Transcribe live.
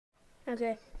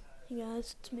Okay, hey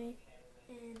guys, it's me,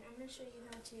 and I'm going to show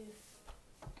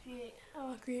you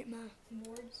how I create my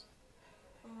boards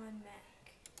on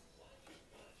Mac.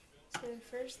 So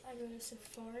first I go to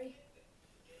Safari,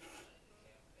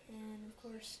 and of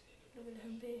course go to the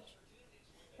home page.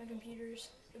 My computer's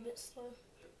a bit slow.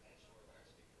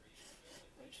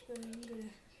 I'm just going to go to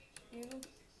Google.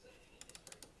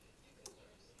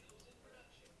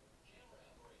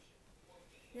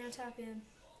 Now type in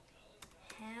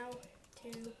how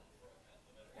to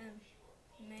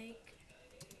make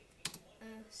a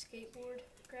skateboard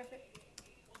graphic.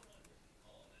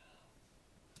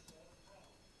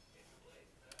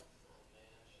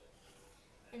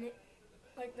 And it,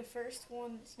 like the first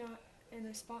one that's not in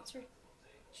a sponsor, it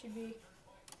should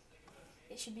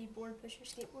be board pusher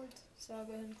skateboards. So I'll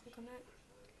go ahead and click on that.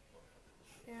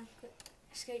 Now click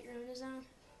skate your own design,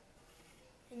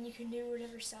 and you can do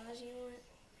whatever size you want.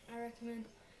 I recommend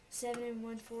 7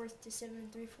 1/4 to 7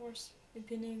 3/4,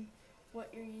 depending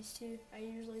what you're used to. I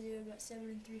usually do about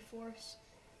 7 3/4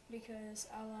 because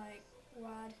I like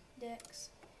wide decks.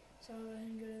 So I'll go ahead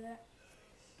and go to that.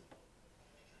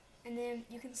 And then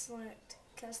you can select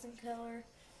custom color,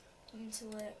 you can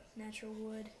select natural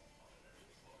wood,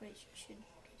 which you should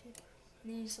do.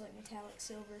 And then you select metallic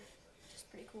silver, which is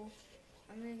pretty cool.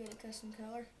 I'm going to go to custom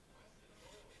color.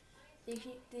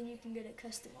 Then you can go to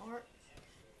custom art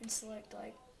and select,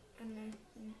 like, I don't know,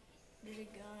 there's a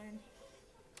gun,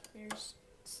 there's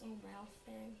this little mouth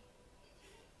thing.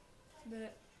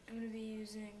 But I'm going to be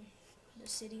using the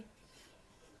city.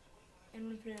 I'm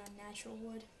going to put it on natural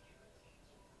wood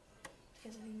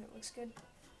because I think that looks good.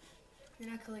 Then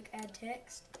I click add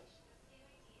text.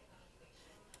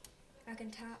 I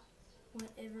can type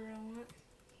whatever I want.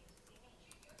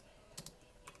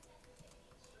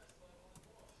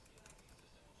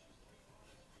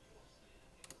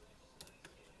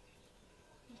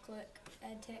 Click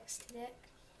add text to deck,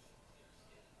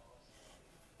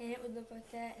 and it would look like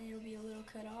that, and it'll be a little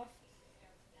cut off.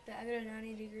 But I go to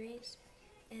 90 degrees,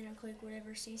 and I click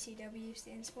whatever CCW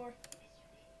stands for,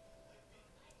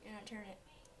 and I turn it,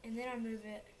 and then I move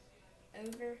it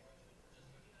over,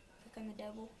 click on the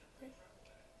double,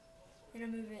 then I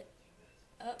move it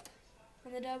up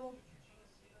on the double,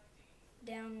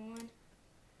 down one,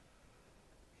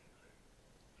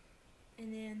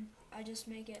 and then I just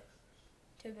make it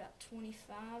to about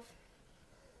 25,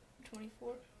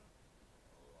 24,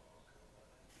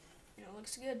 and it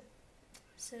looks good.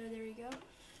 So there you go.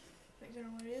 What you're going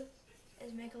to want to do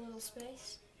is make a little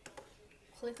space,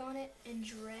 click on it, and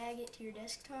drag it to your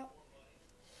desktop.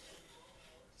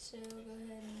 So go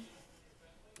ahead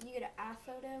and you go to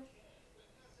iPhoto,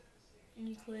 and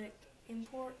you click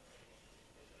import,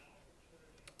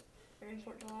 or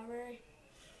import to library,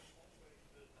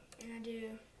 and I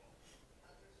do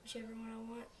whichever one I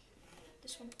want,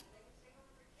 this one.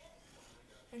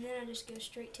 And then I just go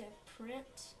straight to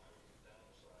print.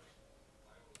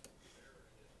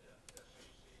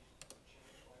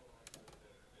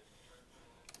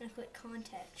 And I click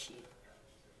contact sheet,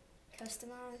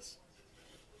 customize.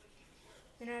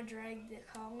 Then I drag the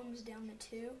columns down to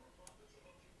 2.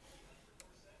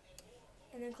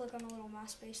 And then click on the little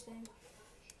MySpace thing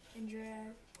and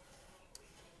drag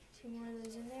 2 more of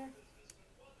those in there.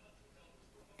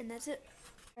 And that's it.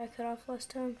 I cut off last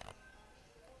time.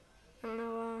 I don't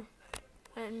know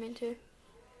why. I didn't mean to.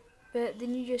 But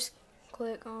then you just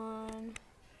click on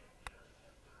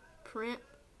print.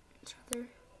 It's right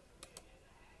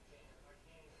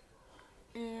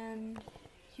there. And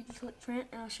you can click print,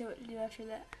 and I'll show you what to do after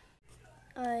that.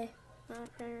 My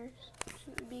printers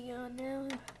should be gone now.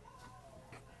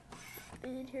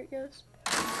 And here it goes.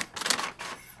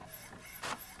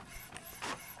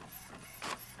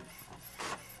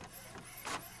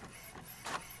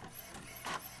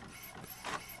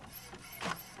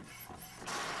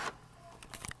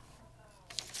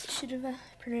 Should have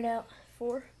printed out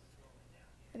 4,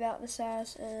 about the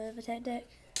size of a tent deck,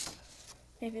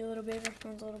 maybe a little bigger.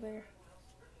 Mine's a little bigger,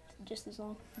 just as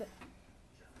long,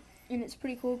 and it's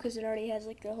pretty cool because it already has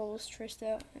like the holes traced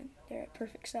out and they're at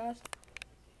perfect size.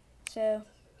 So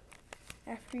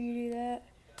after you do that,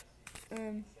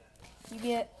 you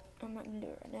get, I'm not gonna do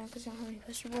it right now because I don't have any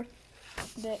poster board,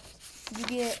 but you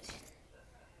get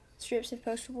strips of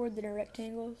poster board that are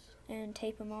rectangles and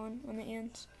tape them on the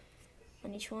ends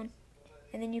on each one,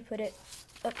 and then you put it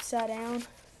upside down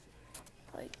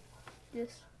like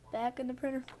this back in the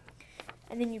printer,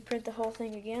 and then you print the whole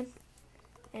thing again,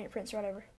 and it prints right over.